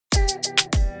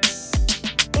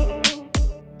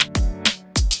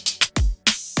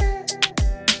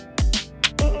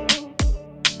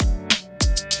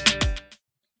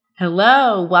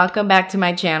Hello, welcome back to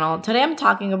my channel. Today I'm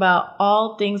talking about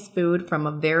all things food from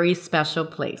a very special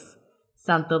place,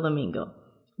 Santo Domingo.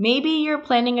 Maybe you're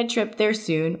planning a trip there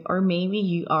soon, or maybe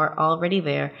you are already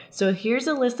there. So here's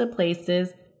a list of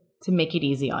places to make it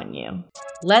easy on you.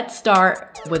 Let's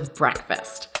start with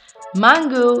breakfast.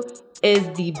 Mango is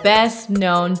the best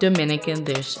known Dominican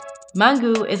dish.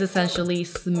 Mango is essentially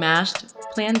smashed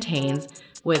plantains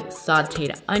with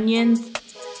sauteed onions,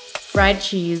 fried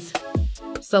cheese,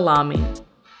 salami,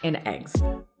 and eggs.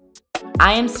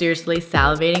 I am seriously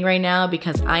salivating right now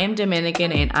because I am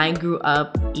Dominican and I grew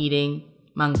up eating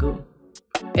mango.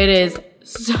 It is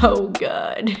so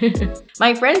good.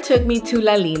 My friend took me to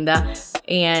La Linda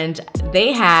and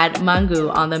they had mango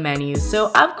on the menu.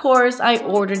 So of course I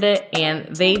ordered it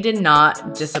and they did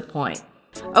not disappoint.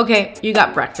 Okay, you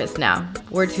got breakfast now.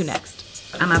 Where to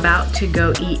next? I'm about to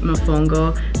go eat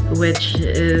mofongo, which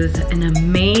is an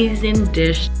amazing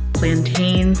dish.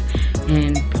 Plantains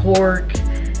and pork,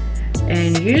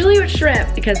 and usually with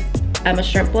shrimp because I'm a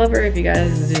shrimp lover. If you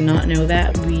guys do not know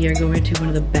that, we are going to one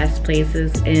of the best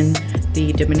places in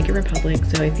the Dominican Republic.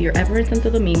 So if you're ever in Santo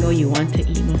Domingo, you want to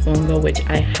eat mofongo, which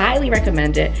I highly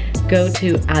recommend it, go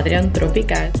to Adrian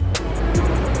Tropical.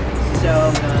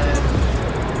 So good.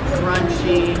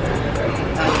 Crunchy,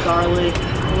 garlic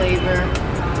flavor.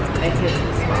 It hits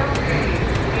the spot.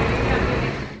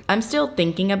 I'm still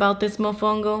thinking about this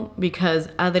mofongo because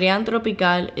Adrian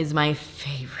Tropical is my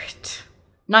favorite.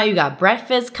 Now you got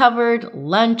breakfast covered,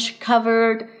 lunch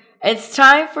covered. It's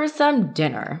time for some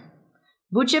dinner.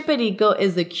 Buche Perico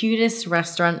is the cutest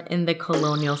restaurant in the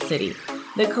Colonial City.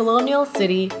 The Colonial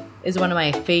City is one of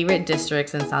my favorite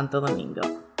districts in Santo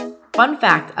Domingo. Fun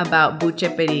fact about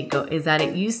Buche Perico is that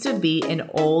it used to be an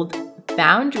old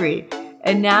foundry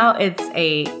and now it's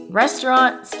a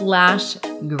restaurant slash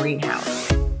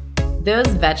greenhouse. Those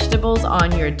vegetables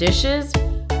on your dishes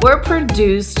were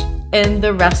produced in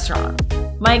the restaurant.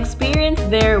 My experience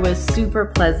there was super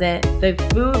pleasant. The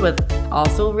food was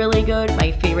also really good.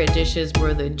 My favorite dishes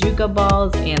were the yuca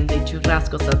balls and the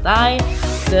churrasco satay.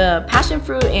 The passion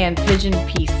fruit and pigeon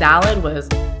pea salad was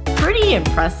pretty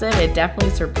impressive. It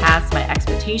definitely surpassed my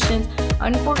expectations.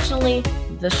 Unfortunately,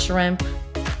 the shrimp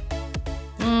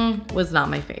was not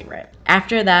my favorite.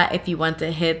 After that, if you want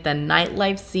to hit the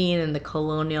nightlife scene in the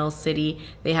Colonial City,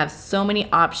 they have so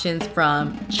many options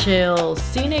from chill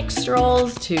scenic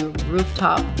strolls to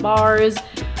rooftop bars.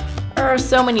 There are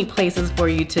so many places for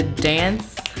you to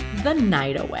dance the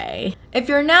night away. If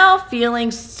you're now feeling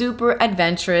super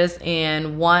adventurous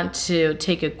and want to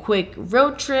take a quick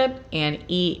road trip and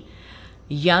eat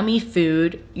yummy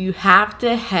food, you have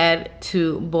to head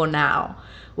to Bonao,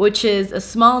 which is a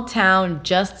small town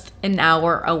just an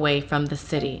hour away from the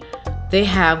city. They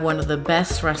have one of the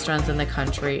best restaurants in the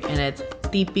country and it's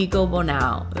Típico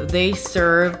Bonao. They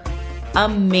serve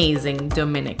amazing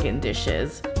Dominican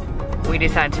dishes. We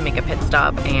decided to make a pit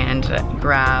stop and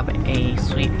grab a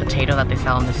sweet potato that they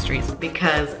sell on the streets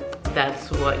because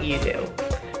that's what you do.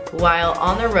 While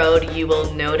on the road, you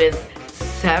will notice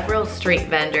several street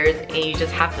vendors and you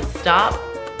just have to stop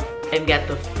and get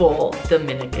the full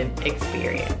Dominican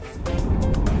experience.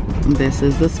 This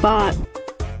is the spot.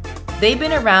 They've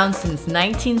been around since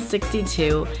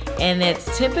 1962 and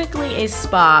it's typically a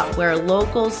spot where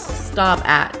locals stop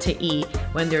at to eat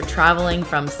when they're traveling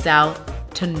from south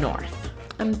to north.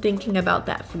 I'm thinking about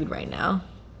that food right now.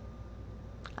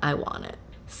 I want it.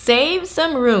 Save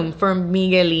some room for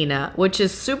Miguelina, which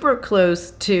is super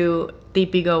close to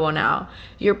Típico Bonao.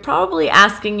 You're probably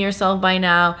asking yourself by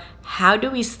now, how do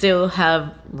we still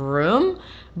have room?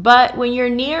 But when you're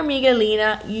near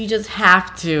Miguelina, you just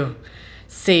have to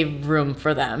save room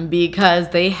for them because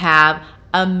they have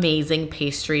amazing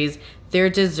pastries. Their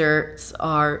desserts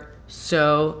are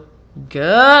so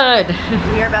good.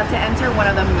 We are about to enter one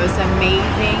of the most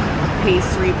amazing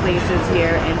pastry places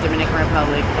here in Dominican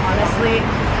Republic. Honestly,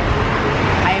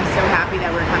 I am so happy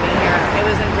that we're coming here. It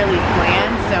wasn't really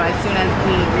planned, so as soon as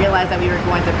we realized that we were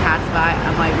going to pass by,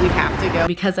 I'm like, we have to go.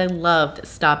 Because I loved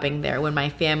stopping there when my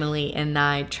family and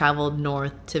I traveled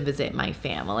north to visit my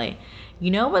family. You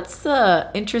know what's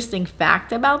the interesting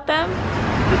fact about them?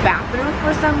 The bathrooms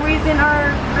for some reason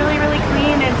are really, really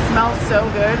clean and smell so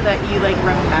good that you like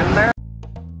remember.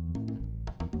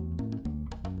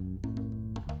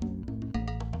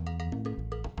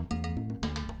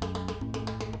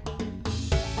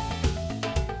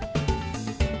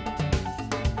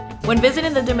 When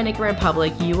visiting the Dominican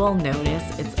Republic, you will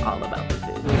notice it's all about the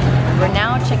food. We're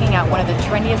now checking out one of the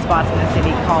trendiest spots in the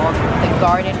city called the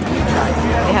Garden Food Trucks.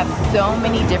 They have so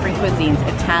many different cuisines,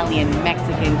 Italian,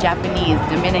 Mexican, Japanese,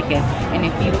 Dominican, and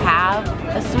if you have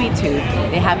a sweet tooth,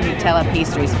 they have Nutella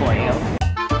pastries for you.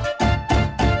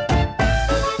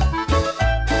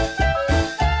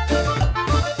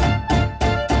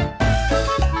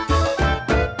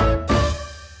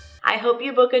 hope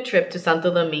you book a trip to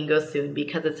Santo Domingo soon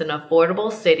because it's an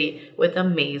affordable city with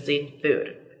amazing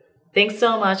food. Thanks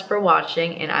so much for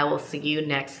watching, and I will see you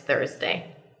next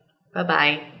Thursday.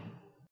 Bye-bye.